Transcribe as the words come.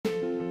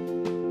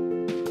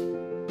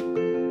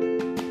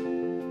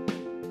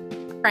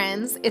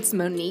friends, it's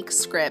Monique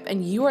Scripp,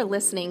 and you are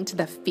listening to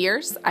the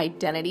Fierce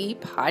Identity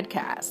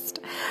Podcast.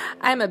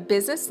 I'm a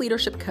business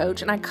leadership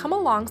coach, and I come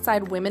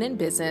alongside women in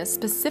business,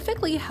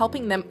 specifically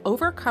helping them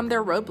overcome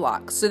their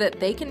roadblocks so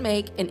that they can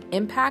make an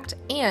impact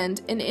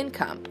and an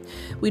income.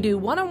 We do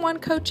one-on-one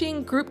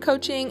coaching, group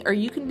coaching, or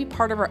you can be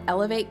part of our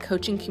Elevate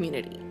coaching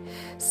community.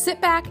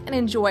 Sit back and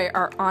enjoy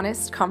our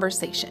honest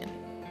conversation.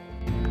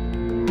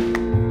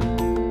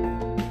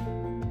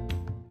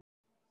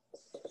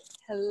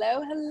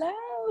 Hello.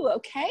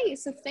 Okay,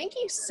 so thank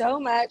you so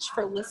much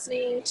for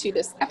listening to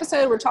this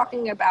episode. We're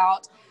talking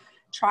about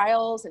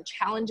trials and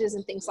challenges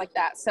and things like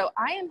that. So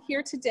I am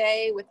here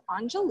today with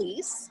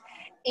Angelise,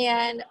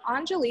 and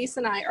Angelise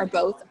and I are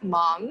both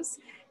moms.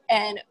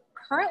 And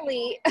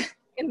currently,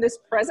 in this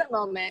present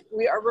moment,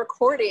 we are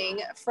recording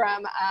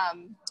from,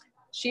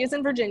 she is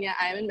in Virginia,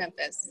 I am in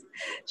Memphis.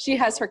 She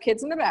has her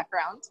kids in the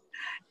background.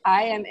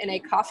 I am in a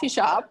coffee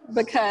shop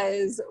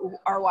because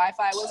our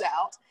Wi-Fi was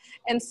out.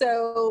 And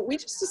so we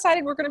just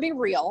decided we're going to be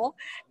real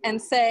and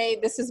say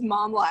this is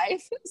mom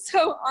life.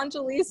 So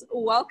Angelise,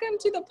 welcome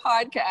to the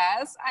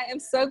podcast. I am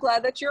so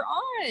glad that you're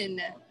on.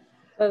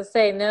 Let's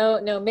say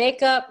no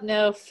makeup,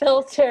 no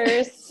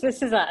filters.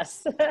 This is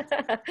us.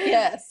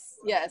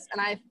 Yes.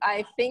 And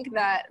I think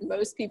that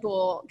most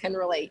people can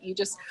relate. You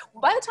just,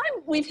 by the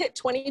time we've hit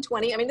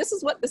 2020, I mean, this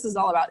is what this is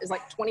all about, is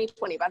like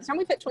 2020. By the time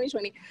we've hit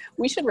 2020,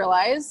 we should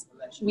realize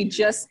we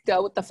just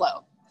go with the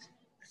flow.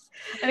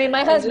 I mean,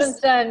 my husband's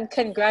done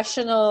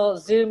congressional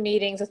Zoom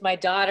meetings with my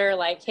daughter,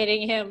 like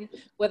hitting him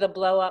with a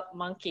blow up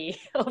monkey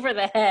over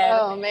the head.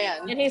 Oh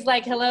man. And he's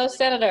like, hello,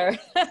 Senator.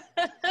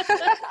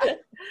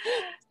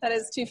 That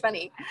is too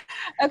funny.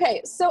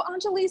 Okay, so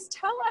Angelise,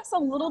 tell us a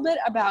little bit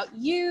about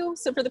you.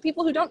 So for the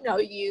people who don't know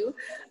you,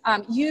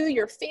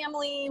 your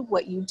family,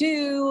 what you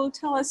do,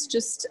 tell us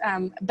just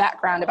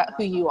background about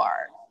who you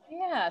are.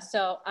 Yeah,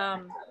 so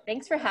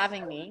thanks for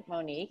having me,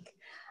 Monique.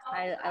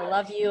 I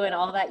love you and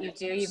all that you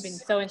do. You've been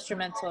so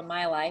instrumental in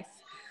my life.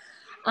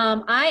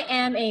 I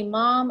am a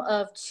mom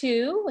of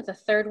two with a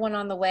third one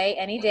on the way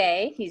any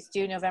day. He's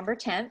due November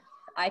 10th.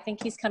 I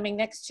think he's coming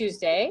next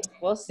Tuesday.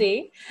 We'll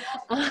see.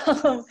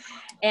 And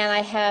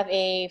I have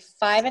a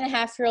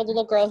 5.5-year-old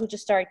little girl who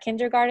just started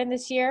kindergarten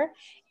this year,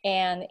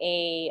 and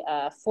a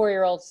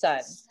 4-year-old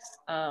son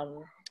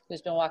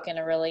who's been walking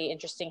a really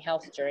interesting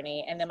health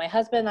journey. And then my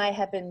husband and I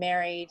have been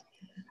married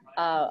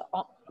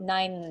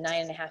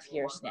 9.5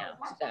 years now.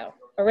 So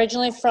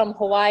originally from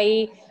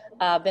Hawaii,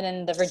 been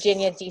in the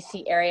Virginia,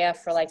 DC area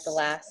for like the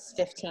last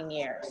 15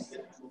 years.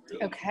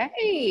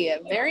 Okay,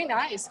 very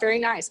nice.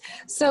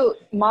 So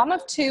mom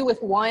of two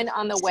with one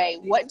on the way,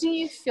 what do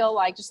you feel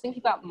like, just thinking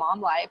about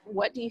mom life,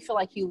 what do you feel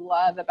like you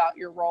love about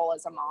your role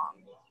as a mom?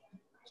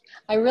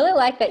 I really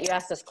like that you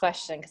asked this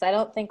question, because I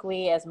don't think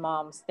we as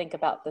moms think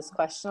about this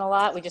question a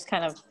lot. We just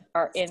kind of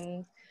are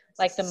in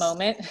like the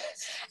moment.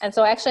 And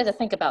so I actually had to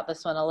think about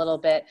this one a little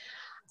bit.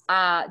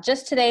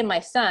 Just today, my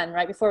son,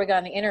 right before we got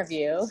on the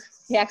interview,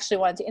 he actually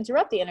wanted to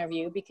interrupt the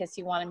interview because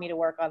he wanted me to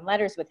work on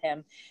letters with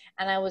him.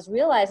 And I was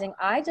realizing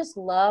I just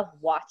love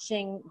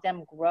watching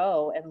them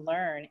grow and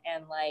learn,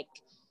 and like,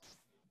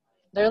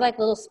 they're like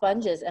little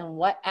sponges, and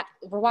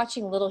we're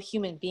watching little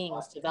human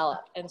beings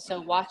develop. And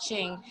so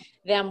watching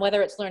them,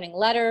 whether it's learning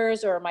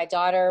letters, or my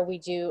daughter, we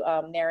do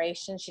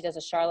narration. She does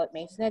a Charlotte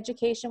Mason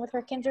education with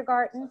her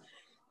kindergarten.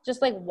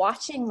 Just like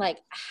watching like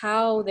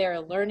how they're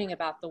learning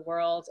about the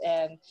world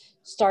and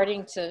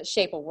starting to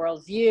shape a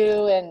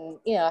worldview and,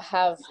 you know,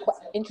 have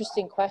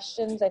interesting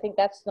questions. I think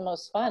that's the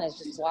most fun, is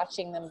just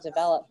watching them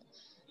develop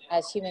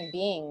as human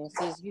beings,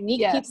 these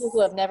unique people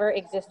who have never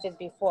existed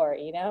before,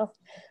 you know?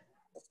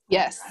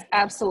 Yes,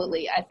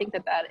 absolutely. I think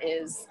that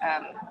is,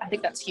 I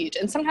think that's huge.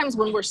 And sometimes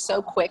when we're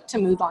so quick to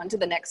move on to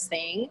the next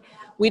thing,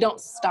 we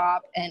don't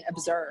stop and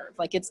observe.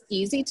 Like, it's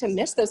easy to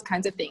miss those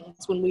kinds of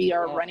things when we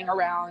are running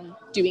around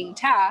doing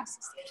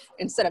tasks,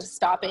 instead of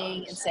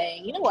stopping and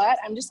saying, you know what,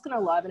 I'm just going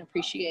to love and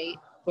appreciate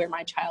where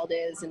my child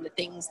is and the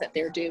things that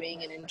they're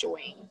doing and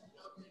enjoying.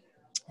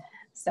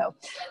 So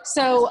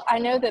I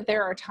know that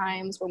there are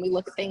times when we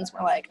look at things,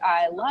 we're like,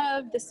 I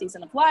love this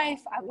season of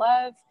life. I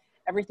love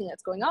everything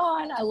that's going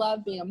on. I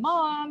love being a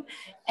mom.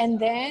 And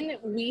then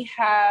we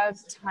have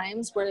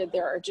times where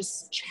there are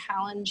just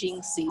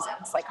challenging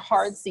seasons, like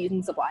hard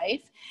seasons of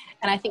life.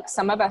 And I think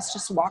some of us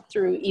just walk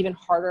through even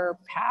harder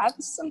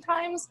paths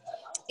sometimes.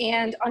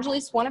 And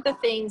Angelise, one of the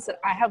things that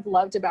I have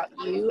loved about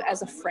you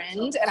as a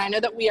friend, and I know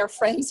that we are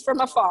friends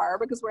from afar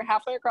because we're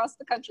halfway across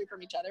the country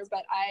from each other,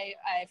 but I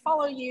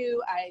follow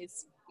you,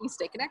 we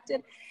stay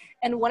connected.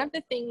 And one of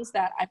the things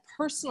that I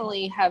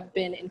personally have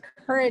been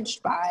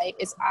encouraged by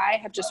is I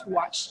have just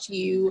watched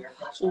you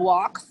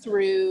walk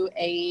through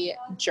a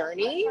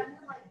journey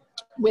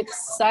with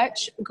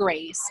such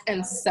grace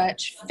and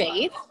such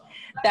faith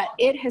that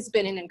it has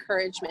been an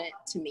encouragement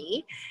to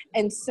me.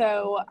 And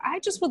so I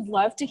just would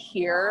love to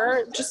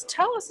hear, just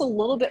tell us a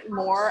little bit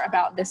more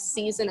about this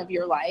season of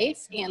your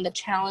life and the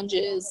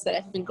challenges that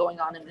have been going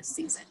on in this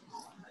season.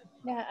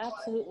 Yeah,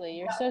 absolutely.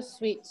 You're so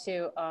sweet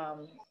to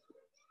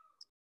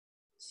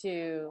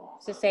to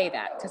say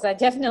that, because I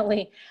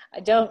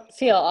don't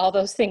feel all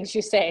those things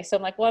you say. So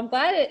I'm like, well, I'm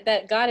glad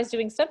that God is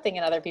doing something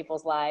in other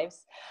people's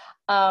lives.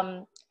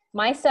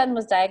 My son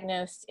was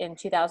diagnosed in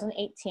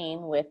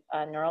 2018 with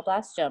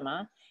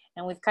neuroblastoma,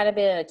 and we've kind of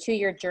been in a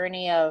 2-year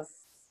journey of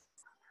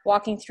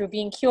walking through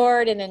being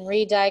cured and then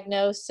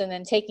re-diagnosed and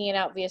then taking it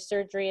out via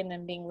surgery and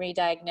then being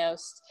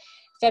re-diagnosed.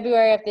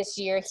 February of this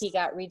year, he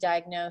got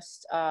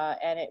re-diagnosed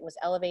and it was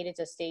elevated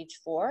to stage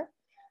 4.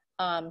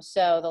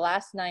 So the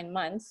last 9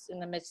 months, in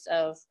the midst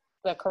of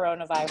the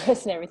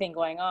coronavirus and everything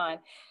going on,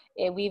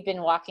 we've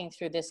been walking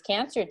through this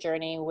cancer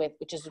journey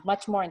which is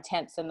much more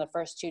intense than the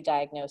first 2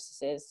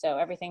 diagnoses. So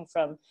everything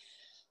from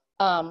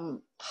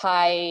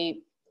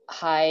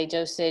high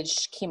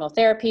dosage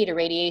chemotherapy to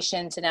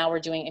radiation to now we're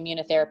doing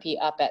immunotherapy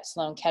up at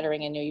Sloan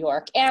Kettering in New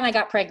York. And I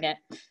got pregnant,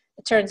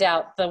 it turns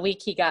out, the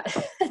week he got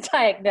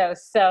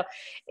diagnosed. So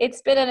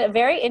it's been a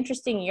very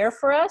interesting year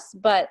for us.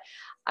 But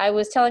I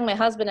was telling my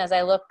husband as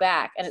I look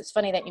back, and it's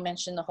funny that you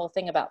mentioned the whole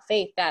thing about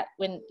faith, that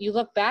when you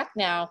look back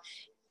now,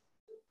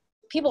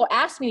 people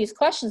ask me these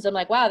questions. I'm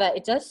like, wow, that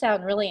it does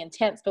sound really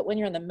intense. But when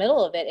you're in the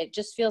middle of it, it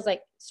just feels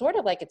like sort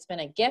of like it's been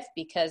a gift,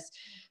 because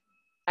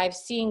I've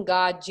seen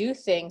God do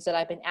things that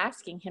I've been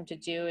asking him to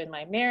do in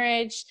my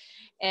marriage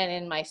and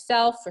in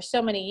myself for so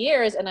many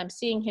years. And I'm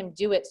seeing him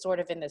do it sort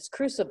of in this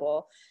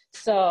crucible.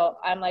 So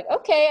I'm like,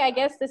 okay, I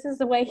guess this is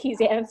the way he's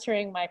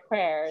answering my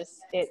prayers.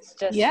 It's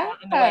just not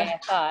in the way I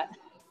thought.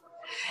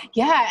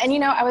 Yeah.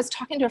 And, I was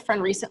talking to a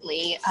friend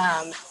recently,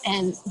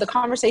 and the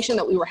conversation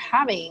that we were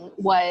having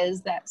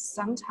was that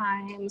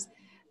sometimes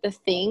the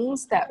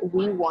things that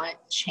we want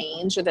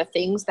change, or the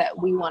things that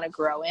we want to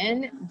grow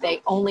in,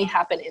 they only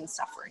happen in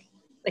suffering.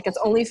 Like, it's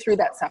only through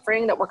that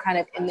suffering that we're kind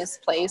of in this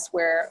place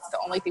where the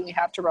only thing we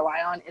have to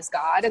rely on is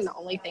God, and the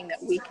only thing that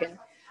we can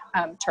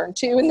turn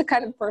to, and the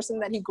kind of person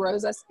that he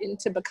grows us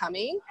into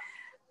becoming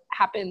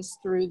happens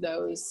through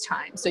those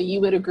times. So you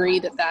would agree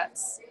that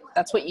that's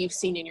what you've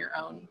seen in your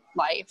own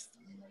life?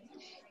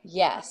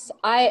 Yes.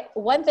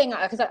 One thing,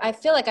 because I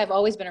feel like I've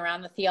always been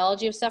around the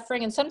theology of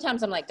suffering, and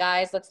sometimes I'm like,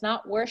 guys, let's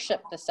not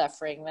worship the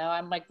suffering, though.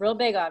 I'm like real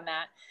big on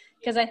that,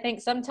 because I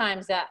think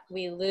sometimes that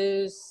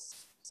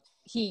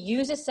he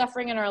uses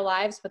suffering in our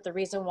lives, but the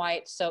reason why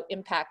it's so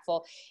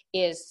impactful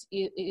is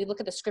you look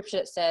at the scripture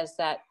that says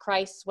that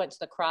Christ went to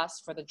the cross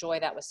for the joy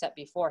that was set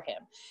before him.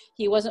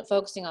 He wasn't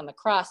focusing on the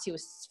cross. He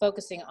was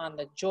focusing on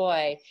the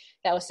joy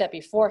that was set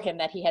before him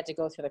that he had to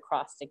go through the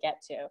cross to get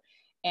to.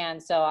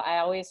 And so I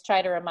always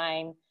try to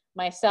remind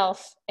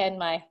myself and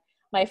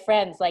my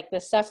friends, like, the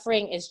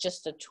suffering is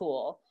just a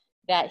tool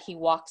that he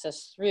walks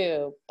us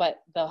through,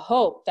 but the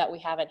hope that we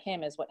have in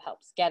him is what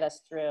helps get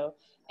us through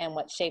and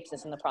what shapes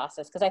us in the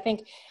process. Because I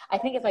think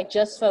if I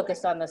just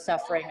focused on the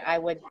suffering, I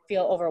would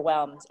feel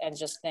overwhelmed and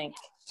just think,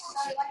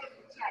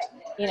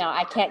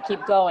 I can't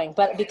keep going.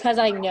 But because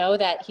I know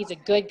that he's a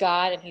good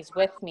God and he's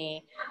with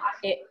me,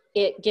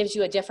 it gives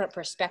you a different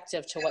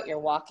perspective to what you're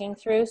walking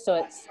through. So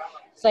it's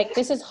like,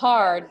 this is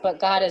hard, but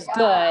God is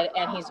good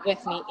and he's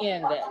with me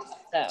in this.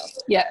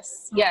 So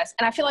yes.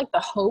 And I feel like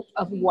the hope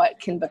of what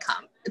can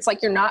become. It's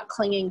like you're not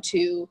clinging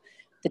to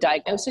the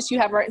diagnosis you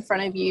have right in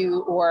front of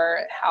you,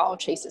 or how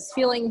Chase is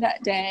feeling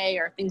that day,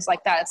 or things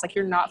like that. It's like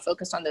you're not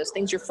focused on those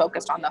things. You're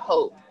focused on the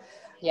hope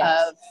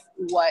of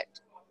what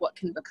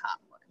can become.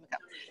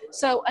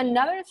 So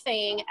another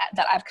thing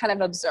that I've kind of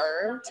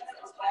observed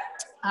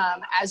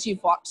as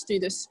you've walked through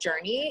this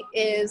journey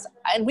is,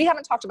 and we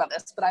haven't talked about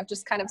this, but I've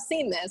just kind of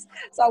seen this,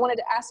 so I wanted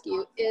to ask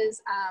you, is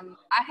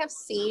I have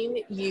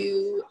seen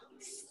you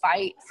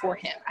fight for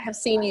him. I have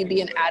seen you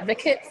be an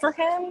advocate for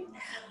him.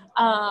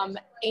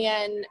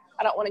 And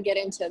I don't want to get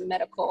into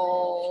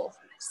medical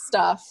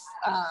stuff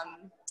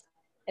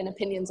and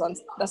opinions on,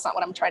 that's not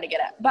what I'm trying to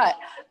get at, but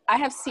I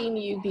have seen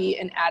you be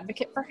an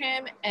advocate for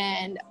him.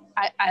 And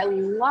I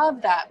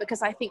love that,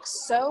 because I think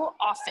so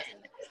often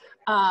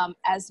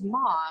as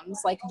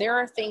moms, like, there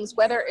are things,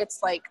 whether it's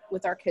like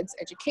with our kids'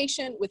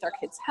 education, with our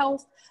kids'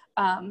 health,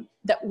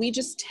 that we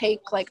just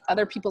take like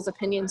other people's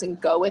opinions and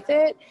go with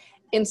it,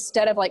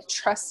 instead of like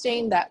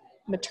trusting that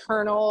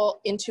maternal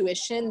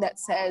intuition that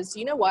says,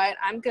 you know what,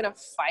 I'm going to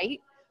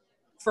fight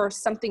for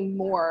something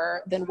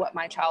more than what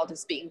my child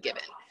is being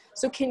given.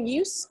 So can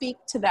you speak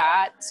to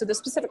that? So the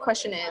specific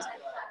question is,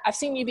 I've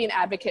seen you be an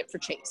advocate for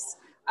Chase.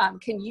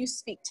 Can you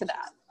speak to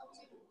that?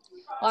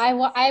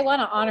 Well, I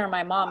want to honor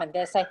my mom in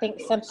this. I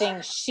think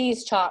something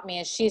she's taught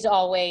me is she's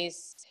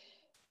always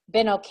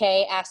been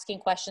okay asking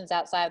questions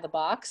outside of the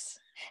box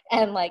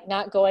and like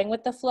not going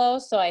with the flow.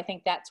 So I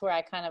think that's where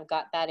I kind of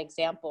got that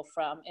example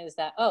from, is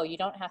that, oh, you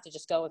don't have to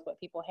just go with what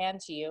people hand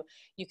to you.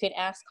 You can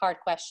ask hard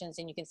questions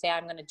and you can say,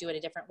 I'm going to do it a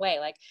different way.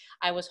 Like,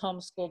 I was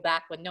homeschooled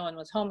back when no one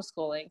was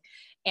homeschooling,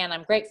 and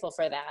I'm grateful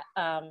for that.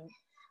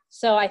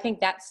 So I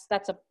think that's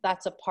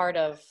a part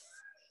of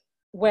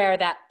where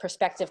that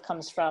perspective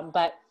comes from.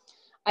 But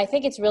I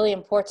think it's really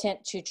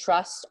important to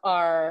trust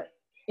our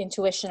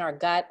intuition, our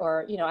gut,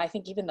 or, I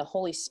think even the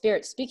Holy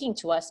Spirit speaking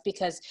to us,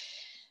 because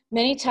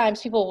many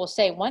times people will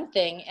say one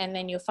thing and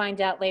then you find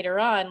out later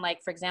on,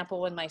 like, for example,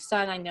 when my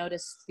son, I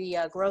noticed the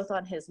growth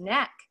on his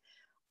neck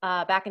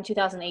back in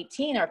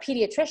 2018, our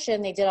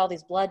pediatrician, they did all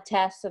these blood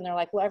tests and they're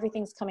like, well,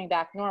 everything's coming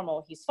back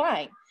normal. He's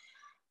fine.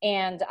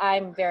 And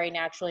I'm very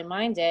naturally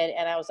minded.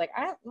 And I was like,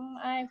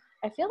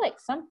 I feel like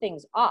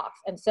something's off.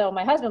 And so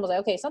my husband was like,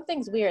 okay,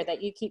 something's weird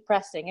that you keep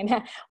pressing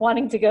and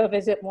wanting to go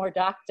visit more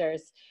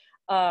doctors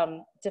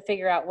to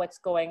figure out what's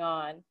going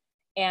on.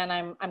 And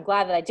I'm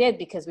glad that I did,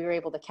 because we were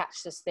able to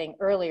catch this thing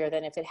earlier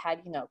than if it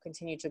had, you know,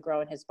 continued to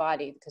grow in his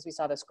body, because we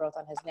saw this growth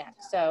on his neck.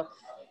 So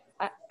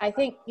I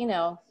think, you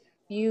know,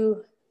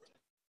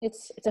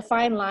 it's a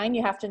fine line.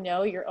 You have to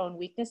know your own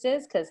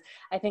weaknesses, because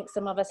I think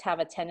some of us have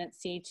a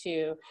tendency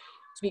to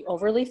be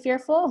overly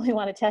fearful. We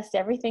want to test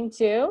everything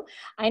too.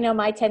 I know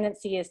my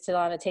tendency is to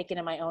want to take it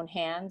in my own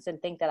hands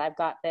and think that I've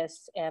got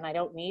this and I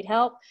don't need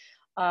help.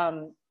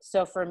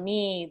 So for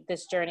me,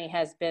 this journey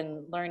has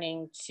been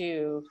learning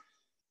to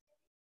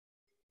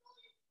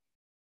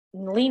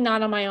lean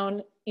not on my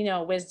own, you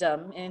know,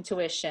 wisdom and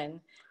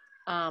intuition,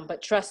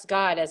 but trust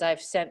God, as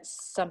I've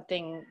sensed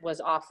something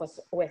was off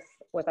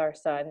with our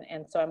son.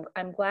 And so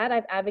I'm glad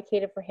I've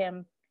advocated for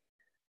him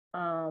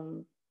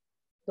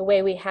the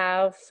way we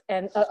have.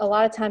 And a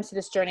lot of times to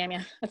this journey, I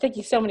mean, I'm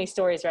thinking so many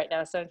stories right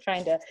now, so I'm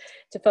trying to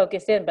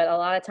focus in, but a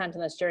lot of times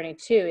in this journey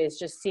too is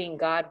just seeing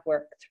God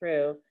work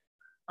through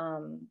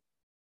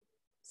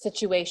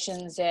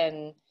situations.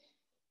 And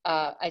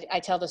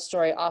I tell the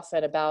story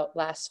often about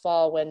last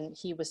fall when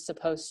he was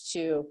supposed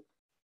to,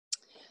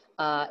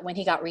 when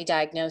he got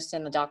re-diagnosed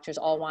and the doctors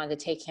all wanted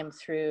to take him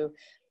through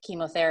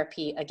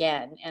chemotherapy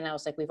again. And I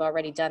was like, we've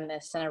already done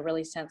this. And I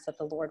really sensed that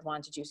the Lord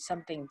wanted to do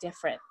something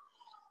different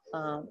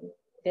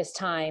this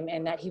time,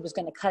 and that he was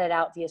going to cut it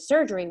out via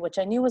surgery, which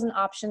I knew was an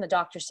option. The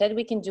doctor said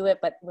we can do it,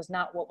 but was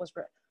not what was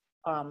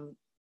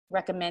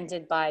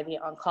recommended by the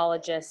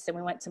oncologists. And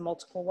we went to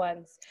multiple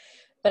ones.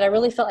 But I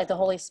really felt like the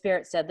Holy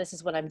Spirit said, this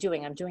is what I'm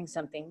doing. I'm doing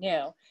something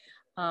new.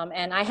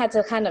 And I had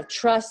to kind of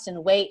trust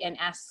and wait and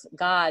ask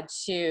God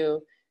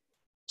to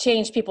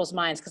change people's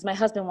minds, because my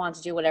husband wanted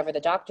to do whatever the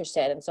doctor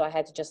said. And so I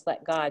had to just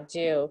let God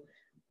do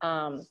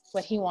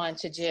what he wanted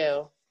to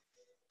do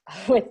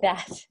with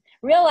that.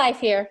 Real life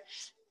here.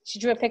 She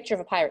drew a picture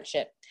of a pirate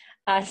ship.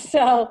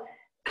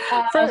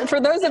 For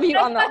those of you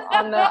on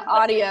the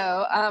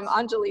audio,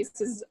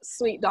 Angelise's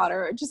sweet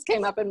daughter just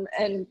came up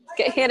and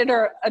handed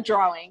her a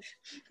drawing.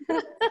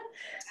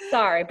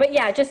 Sorry, but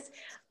yeah,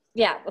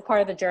 a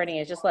part of the journey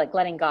is just like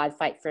letting God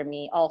fight for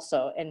me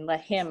also, and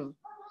let him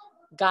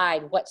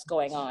guide what's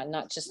going on,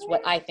 not just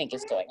what I think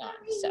is going on.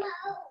 So.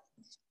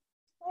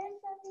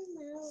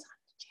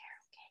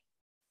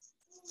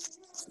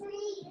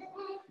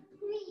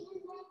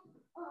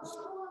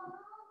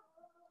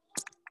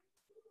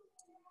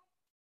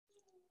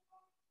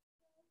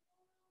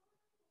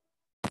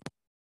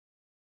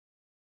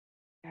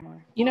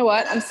 You know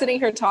what? I'm sitting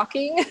here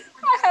talking.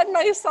 I had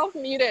myself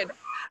muted.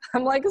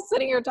 I'm like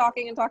sitting here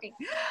talking and talking.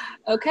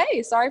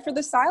 Okay, sorry for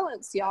the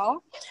silence,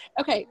 y'all.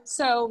 Okay,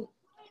 so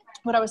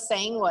what I was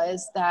saying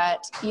was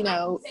that, you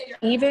know,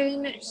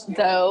 even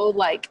though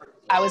like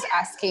I was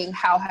asking,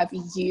 how have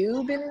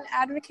you been an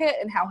advocate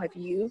and how have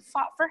you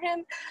fought for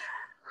him?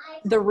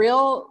 The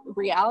real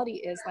reality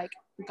is like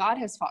God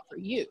has fought for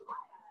you.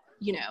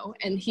 You know,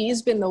 and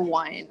he's been the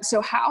one.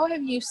 So how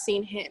have you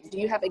seen him? Do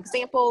you have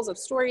examples of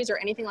stories or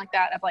anything like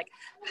that of like,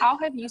 how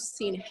have you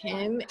seen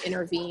him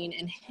intervene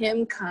and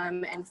him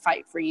come and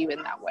fight for you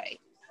in that way?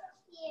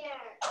 Hey,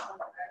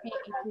 if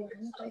you want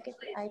to go get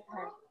the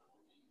iPad,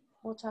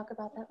 we'll talk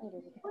about that later.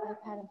 Get the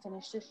iPad and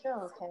finish the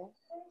show, okay?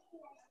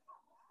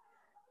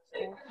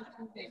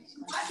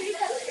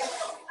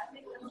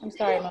 I'm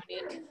sorry,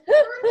 Monique.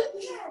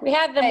 We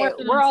had them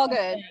working. We're all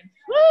good.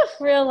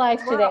 Woo, real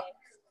life today.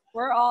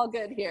 We're all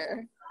good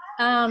here.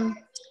 How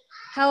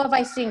have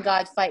I seen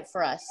God fight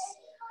for us?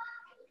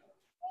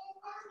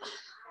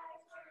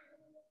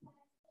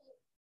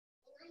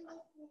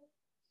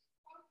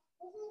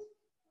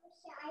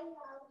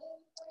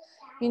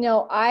 You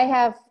know, I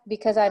have,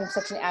 because I'm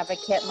such an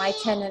advocate, my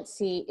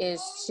tendency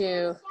is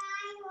to,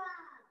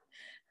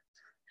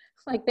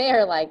 like,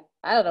 they're like,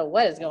 I don't know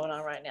what is going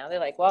on right now. They're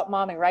like, what,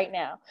 mommy, right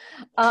now?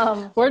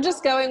 We're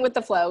just going with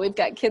the flow. We've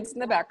got kids in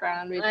the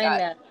background. We've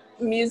got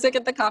music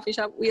at the coffee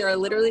shop. We are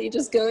literally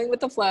just going with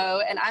the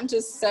flow. And I'm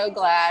just so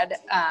glad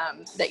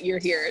that you're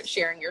here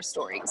sharing your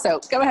story. So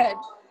go ahead.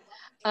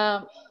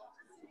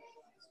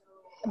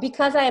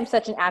 Because I am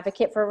such an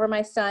advocate for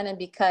my son, and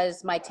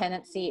because my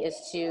tendency is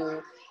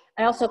to,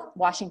 I also,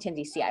 Washington,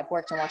 D.C. I've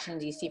worked in Washington,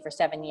 D.C. for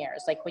 7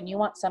 years. Like, when you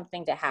want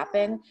something to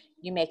happen,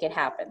 you make it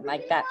happen.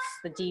 Like, that's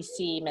the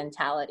D.C.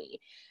 mentality.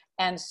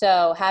 And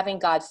so having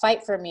God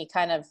fight for me,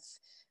 kind of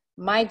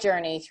my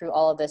journey through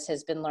all of this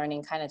has been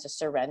learning kind of to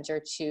surrender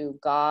to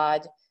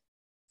God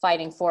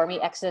fighting for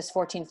me. Exodus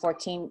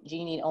 14:14,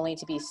 you need only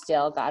to be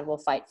still. God will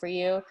fight for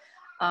you.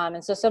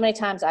 And so many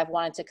times I've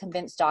wanted to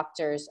convince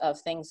doctors of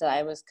things that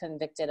I was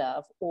convicted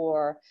of,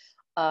 or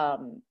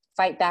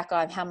fight back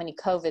on how many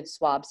COVID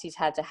swabs he's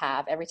had to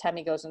have. Every time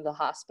he goes into the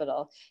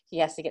hospital, he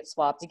has to get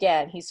swabbed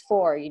again. He's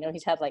 4, you know,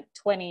 he's had like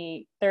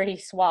 20, 30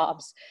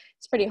 swabs.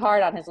 It's pretty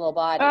hard on his little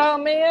body. Oh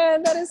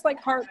man, that is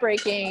like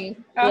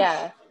heartbreaking.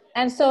 Yeah.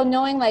 And so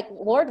knowing like,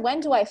 Lord, when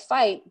do I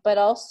fight? But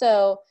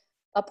also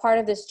a part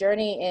of this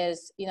journey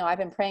is, you know, I've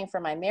been praying for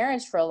my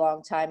marriage for a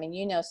long time. And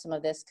you know some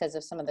of this because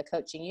of some of the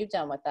coaching you've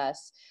done with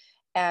us.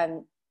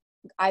 And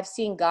I've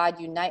seen God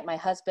unite my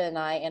husband and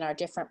I in our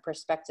different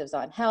perspectives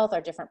on health,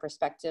 our different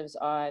perspectives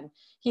on,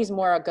 he's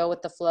more a go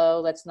with the flow,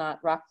 let's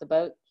not rock the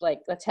boat, like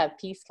let's have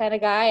peace kind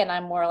of guy. And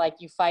I'm more like,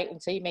 you fight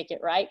until you make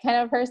it right kind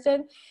of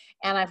person.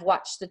 And I've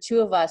watched the two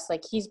of us,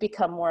 like he's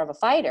become more of a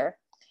fighter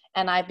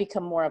and I've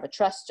become more of a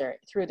truster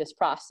through this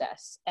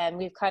process. And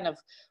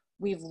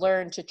we've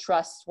learned to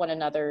trust one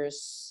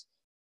another's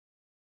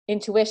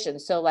intuition.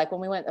 So like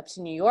when we went up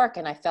to New York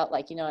and I felt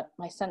like, you know,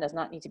 my son does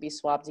not need to be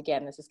swabbed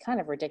again. This is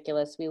kind of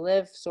ridiculous. We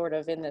live sort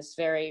of in this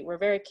we're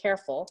very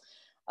careful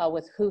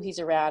with who he's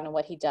around and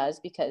what he does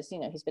because, you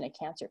know, he's been a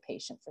cancer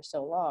patient for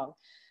so long.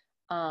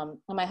 And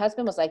my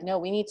husband was like, no,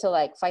 we need to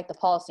like fight the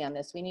policy on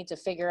this. We need to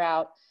figure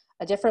out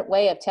a different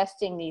way of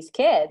testing these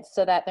kids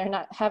so that they're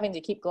not having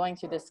to keep going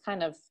through this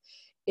kind of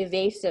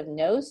evasive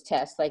nose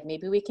test. Like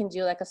maybe we can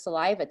do like a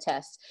saliva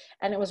test.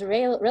 And it was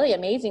really, really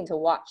amazing to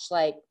watch,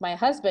 like my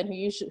husband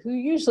who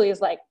usually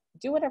is like,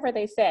 do whatever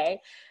they say,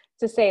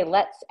 to say,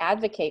 let's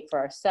advocate for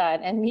our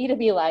son, and me to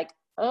be like,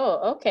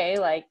 oh, okay.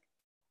 Like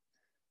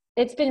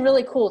it's been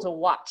really cool to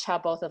watch how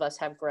both of us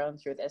have grown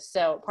through this.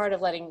 So part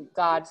of letting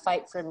God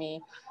fight for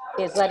me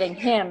is letting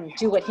him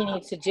do what he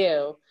needs to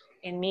do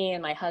in me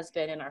and my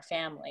husband and our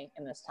family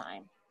in this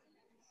time.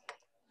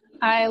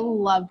 I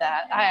love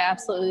that. I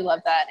absolutely love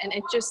that. And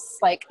it just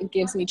like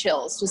gives me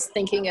chills just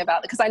thinking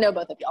about, because I know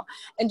both of y'all,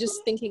 and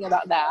just thinking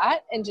about that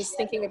and just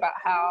thinking about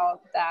how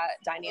that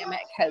dynamic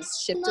has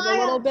shifted a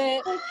little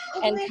bit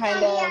and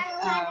kind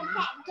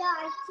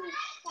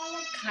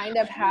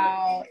of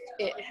how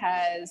it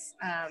has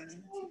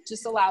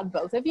just allowed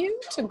both of you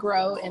to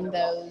grow in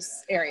those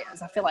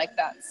areas. I feel like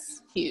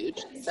that's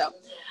huge.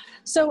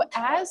 So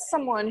as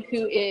someone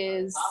who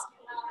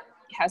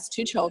has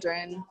two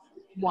children,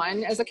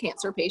 one as a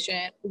cancer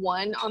patient,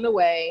 one on the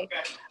way,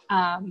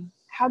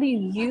 how do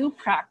you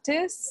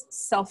practice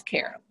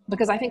self-care?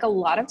 Because I think a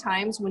lot of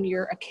times when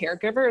you're a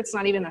caregiver, it's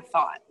not even a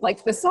thought.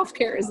 Like the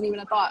self-care isn't even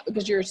a thought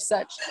because you're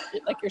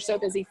so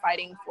busy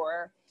fighting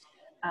for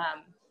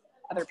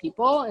other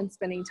people and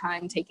spending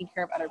time taking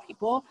care of other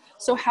people.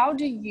 So how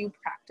do you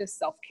practice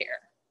self-care?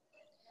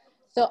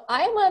 So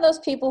I'm one of those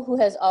people who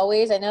has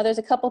always, I know there's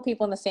a couple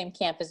people in the same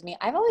camp as me,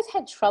 I've always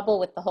had trouble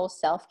with the whole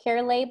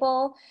self-care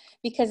label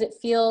because it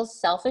feels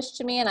selfish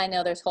to me. And I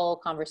know there's whole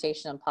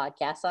conversation and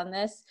podcasts on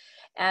this,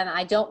 and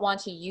I don't want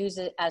to use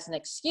it as an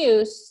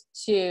excuse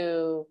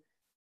to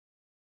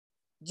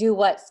do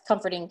what's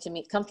comfortable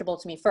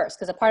to me first.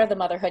 Because a part of the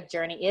motherhood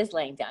journey is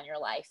laying down your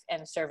life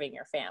and serving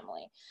your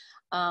family.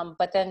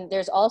 But then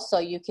there's also,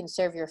 you can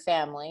serve your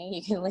family.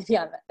 You can live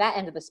on that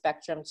end of the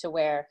spectrum to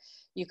where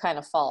you kind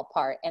of fall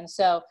apart. And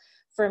so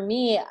for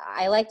me,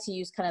 I like to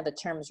use kind of the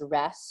terms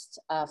rest,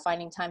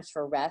 finding times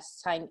for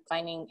rest,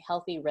 finding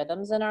healthy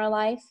rhythms in our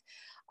life.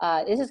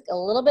 This is a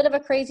little bit of a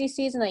crazy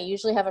season. I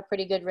usually have a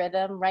pretty good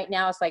rhythm. Right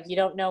now, it's like, you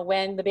don't know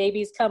when the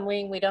baby's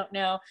coming. We don't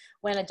know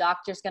when a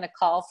doctor's going to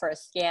call for a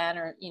scan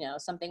or, you know,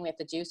 something we have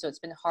to do. So it's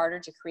been harder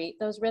to create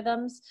those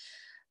rhythms.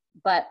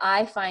 But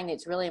I find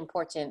it's really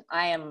important.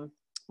 I am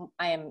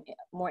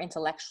more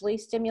intellectually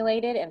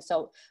stimulated. And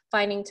so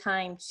finding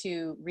time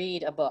to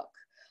read a book,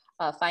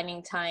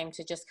 finding time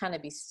to just kind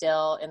of be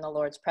still in the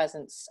Lord's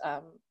presence,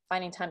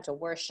 finding time to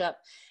worship.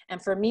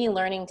 And for me,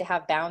 learning to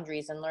have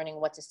boundaries and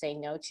learning what to say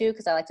no to,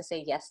 because I like to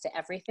say yes to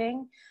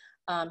everything,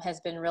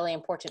 has been really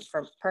important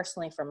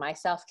personally for my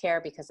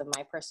self-care because of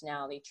my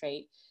personality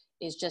trait,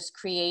 is just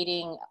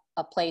creating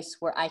a place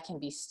where I can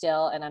be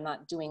still and I'm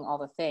not doing all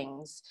the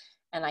things,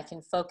 and I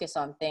can focus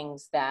on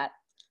things that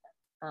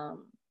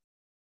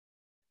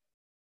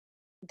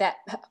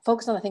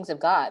focus on the things of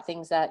God,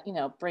 things that, you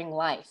know, bring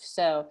life.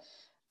 So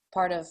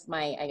part of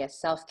my, I guess,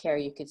 self-care,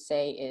 you could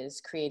say,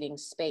 is creating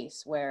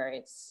space where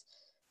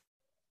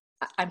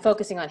I'm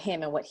focusing on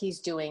him and what he's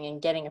doing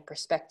and getting a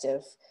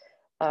perspective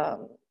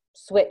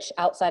switch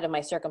outside of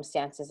my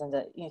circumstances and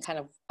the, you know, kind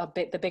of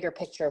the bigger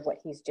picture of what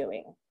he's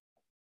doing.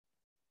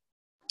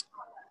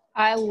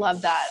 I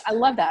love that. I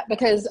love that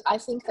because I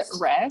think that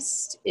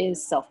rest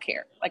is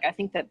self-care. Like, I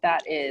think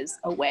that is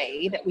a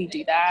way that we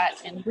do that,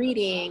 and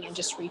reading and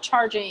just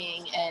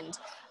recharging and,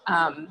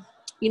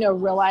 you know,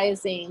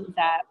 realizing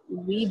that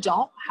we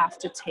don't have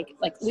to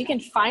we can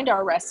find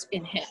our rest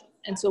in him.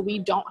 And so we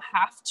don't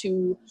have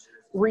to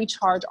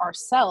recharge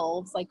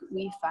ourselves. Like,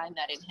 we find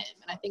that in him.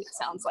 And I think it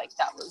sounds like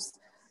that was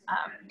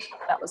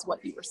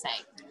what you were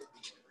saying.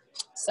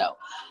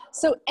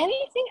 So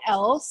anything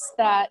else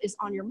that is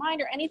on your mind,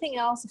 or anything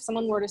else, if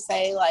someone were to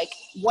say, like,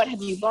 what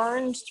have you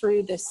learned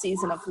through this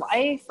season of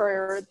life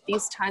or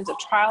these times of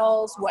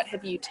trials? What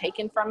have you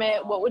taken from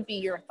it? What would be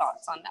your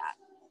thoughts on that?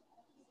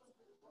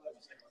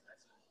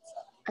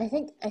 I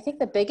think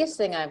the biggest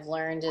thing I've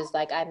learned is,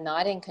 like, I'm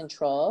not in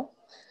control.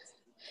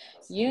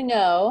 You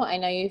know, I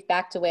know you've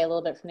backed away a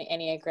little bit from the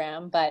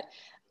Enneagram, but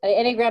the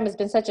Enneagram has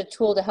been such a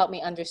tool to help me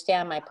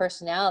understand my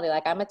personality.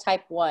 Like, I'm a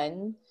type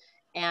 1.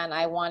 and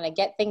I want to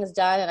get things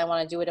done, and I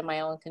want to do it in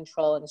my own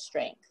control and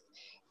strength.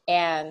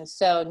 And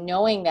so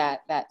knowing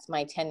that that's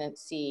my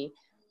tendency,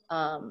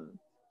 I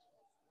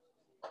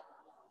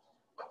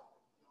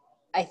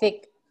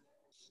think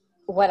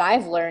what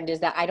I've learned is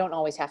that I don't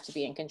always have to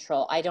be in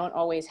control. I don't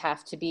always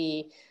have to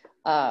be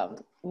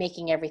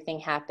making everything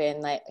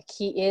happen. Like,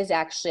 he is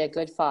actually a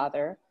good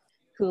father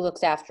who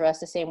looks after us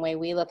the same way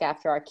we look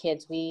after our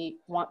kids. We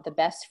want the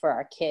best for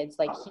our kids.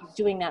 Like, he's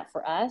doing that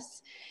for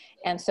us.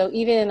 And so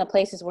even in the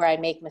places where I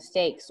make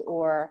mistakes,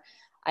 or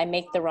I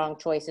make the wrong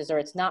choices, or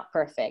it's not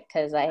perfect,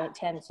 because I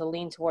tend to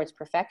lean towards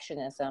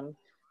perfectionism,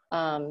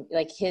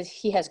 like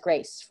he has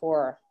grace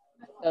for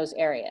those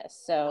areas.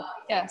 So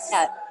Yes.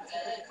 yeah,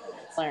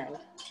 learned.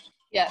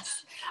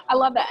 Yes, I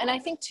love that. And I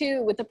think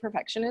too, with the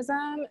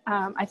perfectionism,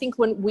 I think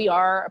when we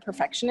are a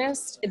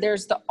perfectionist,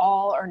 there's the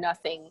all or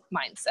nothing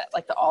mindset,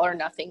 like the all or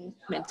nothing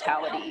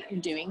mentality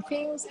in doing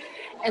things.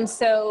 And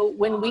so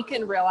when we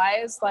can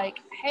realize, like,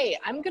 hey,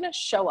 I'm going to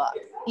show up,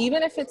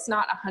 even if it's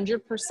not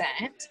 100%,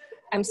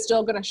 I'm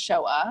still going to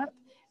show up.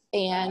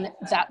 And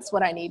that's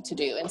what I need to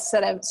do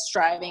instead of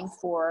striving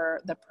for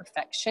the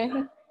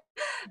perfection.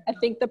 I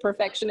think the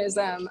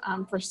perfectionism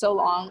for so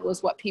long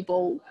was what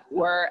people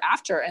were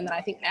after. And then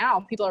I think now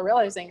people are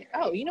realizing,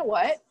 oh, you know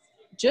what?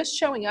 Just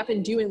showing up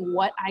and doing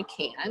what I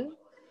can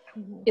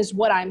is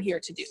what I'm here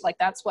to do. Like,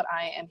 that's what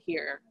I am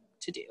here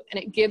to do.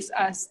 And it gives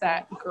us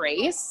that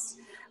grace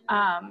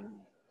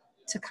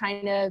to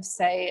kind of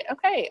say,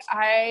 okay,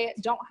 I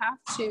don't have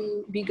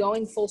to be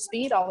going full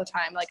speed all the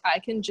time. Like, I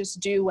can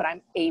just do what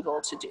I'm able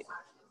to do.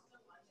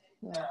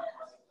 Yeah,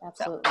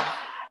 absolutely.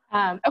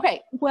 So,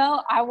 okay,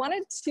 well, I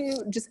wanted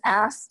to just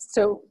ask,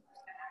 so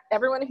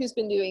everyone who's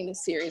been doing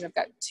this series, I've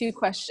got 2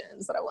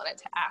 questions that I wanted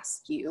to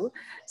ask you.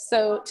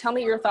 So tell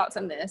me your thoughts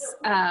on this.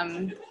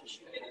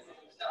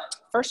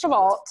 First of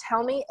all,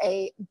 tell me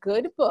a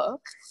good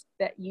book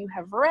that you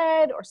have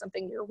read, or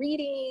something you're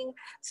reading,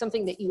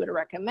 something that you would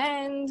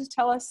recommend.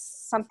 Tell us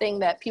something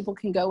that people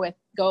can go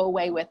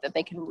away with that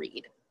they can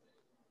read.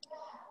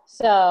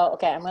 So,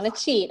 okay, I'm going to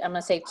cheat. I'm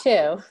going to say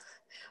 2.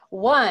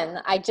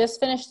 1, I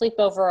just finished Leap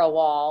Over a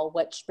Wall,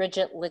 which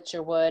Bridget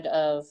Litcherwood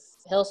of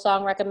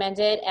Hillsong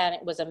recommended, and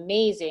it was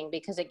amazing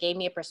because it gave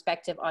me a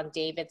perspective on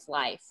David's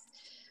life,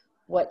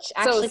 which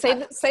actually...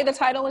 So say the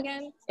title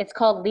again. It's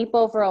called Leap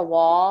Over a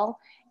Wall.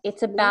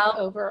 It's about...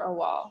 Leap Over a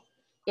Wall.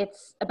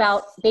 It's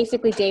about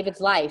basically David's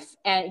life,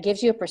 and it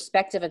gives you a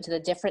perspective into the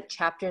different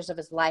chapters of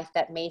his life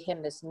that made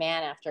him this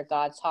man after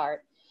God's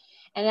heart.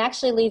 And it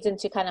actually leads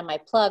into kind of my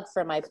plug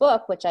for my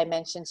book, which I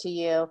mentioned to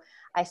you.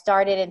 I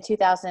started in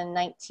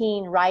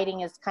 2019.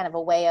 Writing is kind of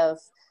a way of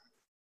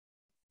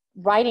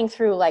writing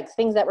through like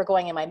things that were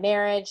going in my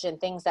marriage and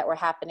things that were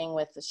happening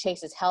with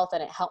Chase's health.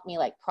 And it helped me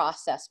like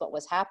process what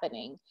was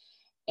happening.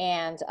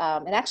 And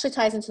it actually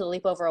ties into the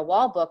Leap Over a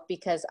Wall book,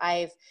 because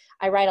I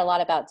write a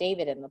lot about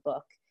David in the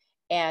book,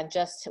 and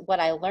just what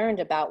I learned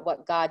about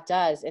what God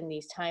does in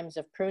these times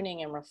of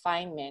pruning and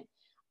refinement.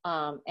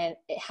 And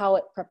how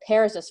it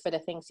prepares us for the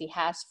things he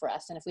has for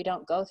us. And if we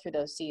don't go through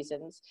those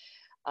seasons,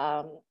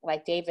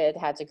 like David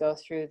had to go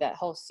through that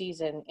whole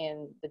season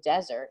in the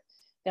desert,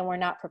 then we're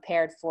not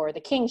prepared for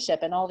the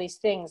kingship and all these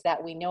things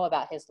that we know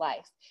about his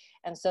life.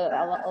 And so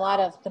a lot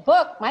of the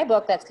book, my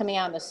book that's coming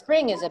out in the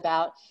spring, is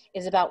about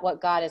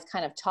what God has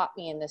kind of taught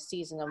me in this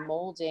season of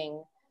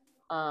molding,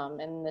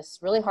 in this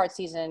really hard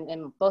season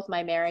in both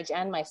my marriage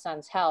and my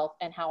son's health,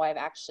 and how I've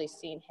actually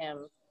seen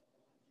him.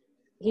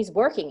 He's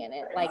working in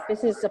it. Like,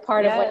 this is a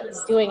part of what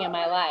he's doing in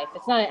my life.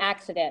 It's not an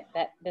accident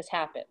that this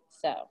happened.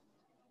 So.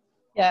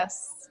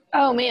 Yes.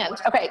 Oh man.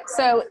 Okay.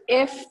 So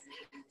if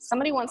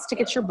somebody wants to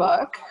get your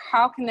book,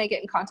 how can they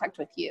get in contact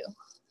with you?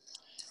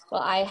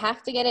 Well, I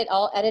have to get it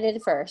all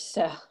edited first.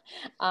 So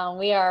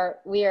we are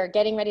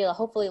getting ready to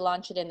hopefully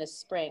launch it in the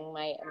spring.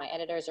 My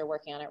editors are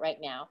working on it right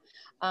now.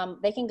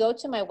 They can go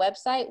to my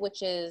website,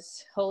 which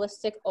is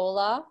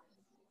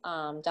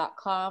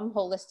holisticola.com,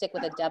 holistic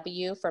with a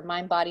W for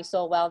mind, body,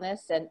 soul,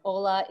 wellness. And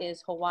Ola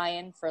is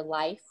Hawaiian for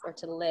life or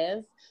to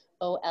live,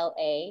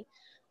 OLA.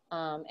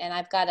 And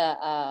I've got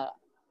a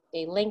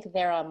link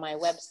there on my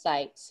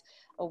website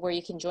where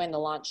you can join the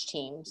launch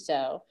team.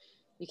 So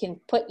you can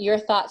put your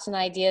thoughts and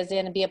ideas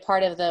in and be a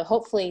part of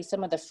hopefully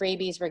some of the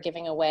freebies we're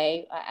giving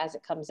away as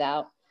it comes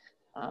out.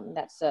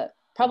 That's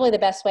probably the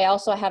best way.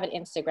 Also, I have an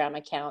Instagram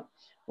account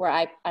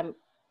where I'm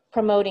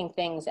promoting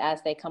things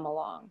as they come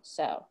along.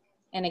 So,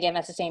 and again,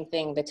 that's the same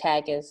thing. The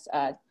tag is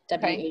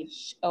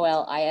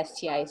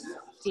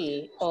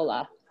WHOLISTIC,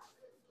 Ola.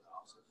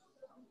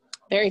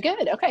 Very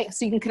good. Okay.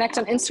 So you can connect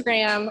on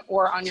Instagram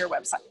or on your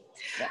website.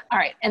 Yeah. All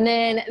right. And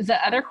then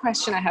the other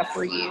question I have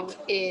for you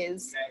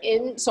is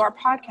so our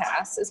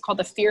podcast is called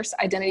the Fierce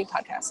Identity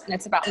Podcast, and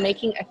it's about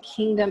making a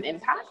kingdom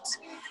impact.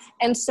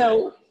 And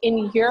so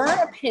in your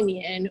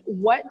opinion,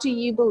 what do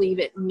you believe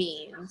it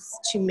means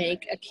to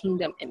make a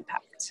kingdom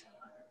impact?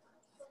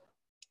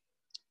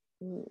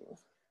 Ooh,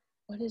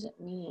 what does it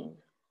mean?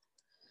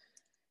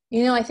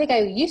 You know, I think I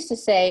used to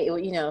say,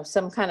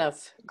 some kind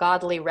of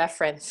godly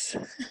reference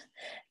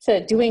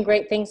to doing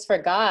great things for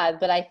God,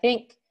 but I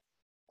think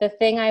the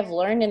thing I've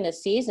learned in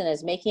this season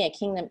is making a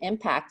kingdom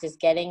impact is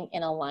getting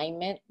in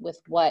alignment with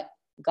what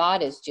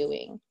God is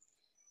doing,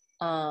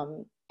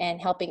 and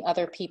helping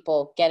other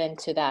people get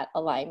into that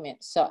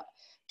alignment. So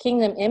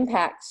kingdom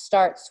impact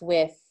starts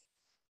with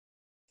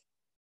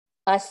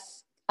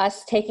us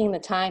taking the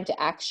time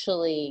to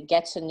actually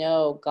get to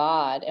know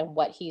God and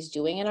what he's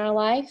doing in our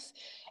life.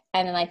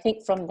 And then I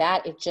think from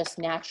that, it just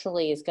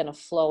naturally is going to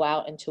flow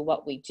out into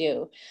what we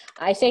do.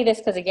 I say this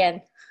because,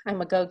 again, I'm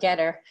a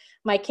go-getter.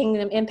 My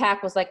kingdom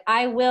impact was like,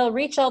 I will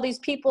reach all these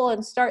people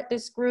and start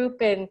this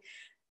group and,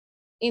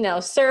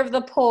 serve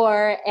the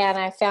poor. And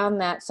I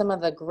found that some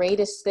of the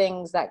greatest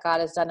things that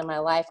God has done in my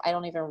life, I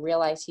don't even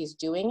realize he's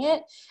doing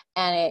it.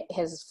 And it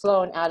has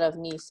flown out of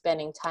me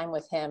spending time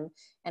with him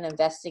and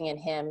investing in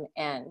him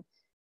and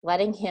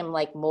letting him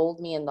like mold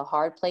me in the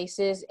hard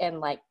places and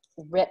like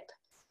rip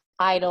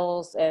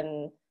idols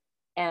and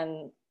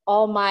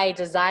all my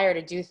desire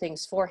to do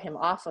things for him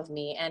off of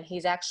me. And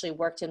he's actually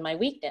worked in my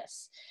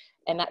weakness.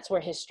 And that's where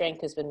his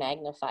strength has been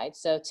magnified.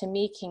 So to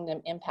me,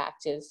 kingdom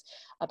impact is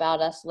about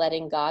us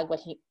letting God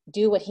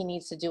do what he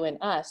needs to do in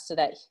us so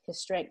that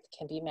his strength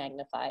can be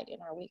magnified in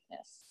our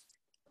weakness.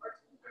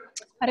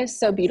 That is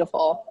so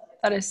beautiful.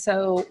 That is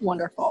so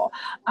wonderful.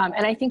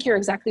 And I think you're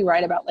exactly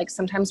right about like,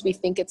 sometimes we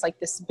think it's like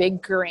this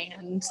big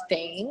grand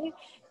thing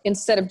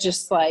instead of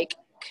just like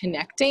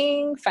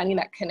connecting, finding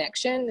that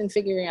connection and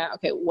figuring out,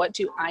 okay, what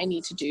do I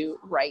need to do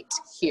right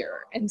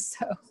here? And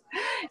so,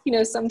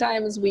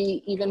 sometimes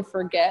we even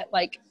forget,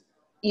 like,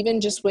 even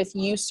just with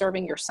you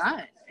serving your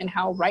son and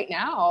how right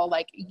now,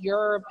 like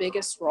your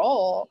biggest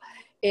role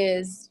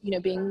is,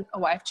 being a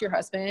wife to your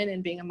husband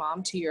and being a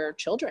mom to your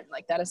children.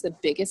 Like that is the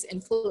biggest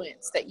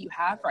influence that you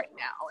have right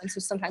now. And so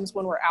sometimes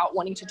when we're out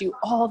wanting to do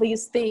all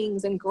these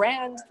things and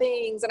grand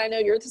things, and I know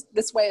you're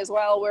this way as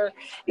well, where,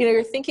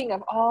 you're thinking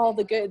of all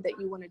the good that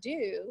you want to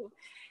do.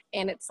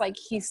 And it's like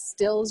he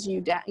stills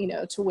you down,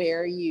 to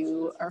where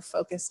you are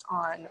focused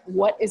on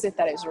what is it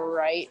that is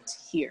right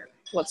here,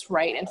 what's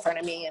right in front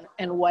of me,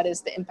 and what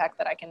is the impact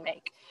that I can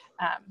make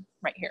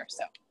right here.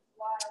 So,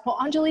 well,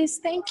 Angelise,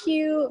 thank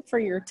you for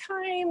your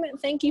time.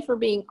 Thank you for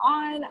being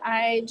on.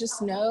 I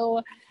just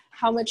know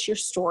how much your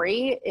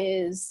story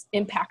is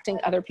impacting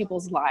other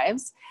people's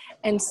lives.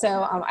 And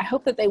so I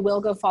hope that they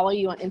will go follow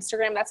you on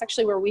Instagram. That's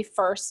actually where I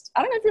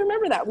don't know if you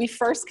remember that, we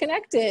first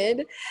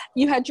connected.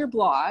 You had your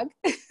blog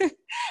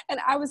and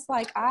I was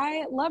like,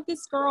 I love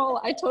this girl.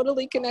 I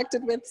totally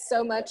connected with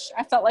so much.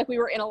 I felt like we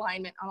were in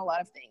alignment on a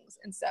lot of things.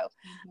 And so,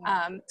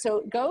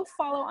 so go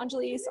follow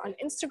Angelise on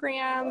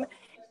Instagram.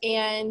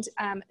 And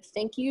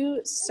thank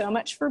you so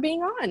much for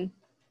being on.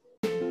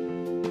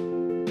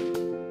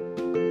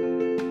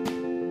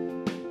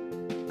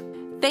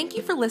 Thank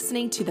you for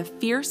listening to the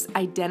Fierce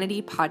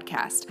Identity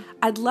Podcast.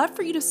 I'd love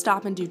for you to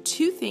stop and do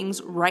two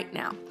things right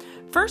now.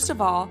 First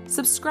of all,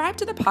 subscribe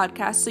to the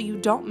podcast so you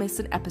don't miss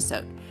an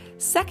episode.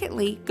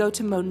 Secondly, go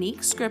to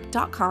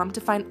moniquescript.com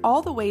to find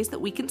all the ways that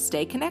we can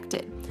stay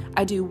connected.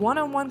 I do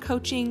one-on-one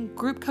coaching,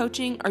 group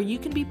coaching, or you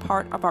can be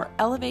part of our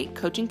Elevate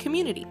coaching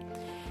community.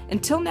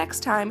 Until next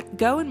time,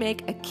 go and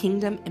make a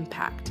kingdom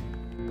impact.